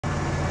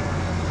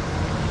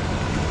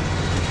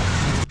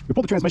We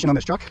pulled the transmission on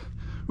this truck.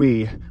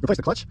 We replaced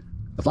the clutch,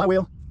 the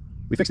flywheel.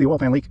 We fixed the oil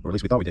pan leak, or at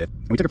least we thought we did.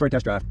 And we took it for a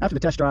test drive. After the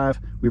test drive,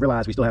 we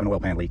realized we still have an oil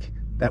pan leak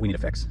that we need to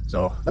fix.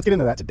 So let's get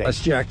into that today. Let's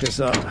jack this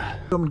up.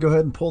 I'm gonna go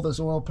ahead and pull this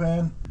oil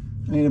pan.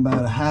 I need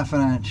about a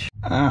 ½ inch.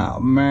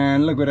 Oh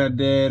man, look what I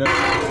did.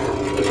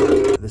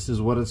 This is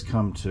what it's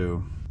come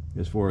to.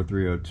 Is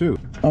 4302.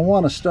 I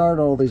want to start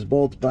all these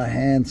bolts by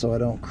hand so I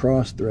don't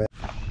cross thread.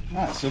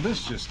 Ah, so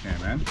this just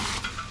came in.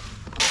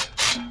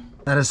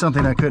 That is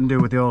something I couldn't do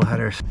with the old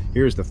headers.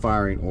 Here's the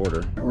firing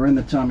order. We're in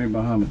the Tommy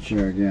Bahama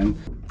chair again.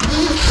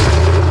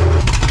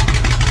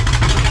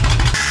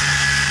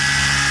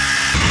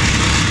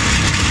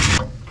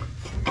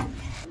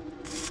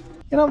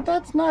 You know,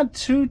 that's not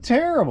too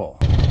terrible.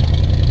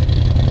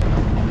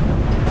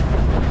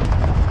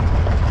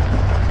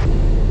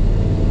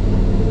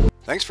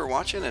 Thanks for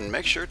watching, and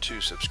make sure to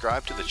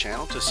subscribe to the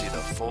channel to see the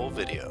full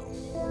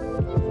video.